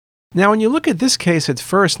Now, when you look at this case at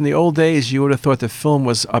first, in the old days, you would have thought the film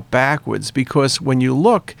was up backwards because when you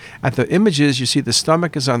look at the images, you see the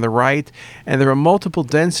stomach is on the right, and there are multiple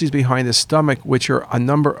densities behind the stomach, which are a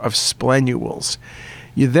number of splenules.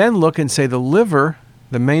 You then look and say the liver,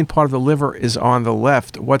 the main part of the liver, is on the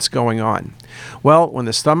left. What's going on? Well, when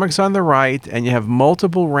the stomach's on the right and you have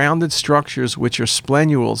multiple rounded structures, which are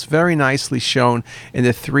splenules, very nicely shown in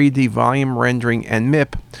the 3D volume rendering and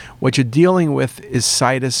MIP, what you're dealing with is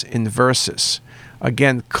situs inversus.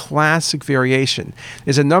 Again, classic variation.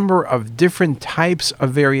 There's a number of different types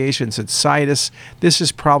of variations in situs. This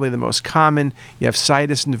is probably the most common. You have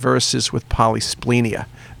situs inversus with polysplenia.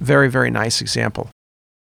 Very, very nice example.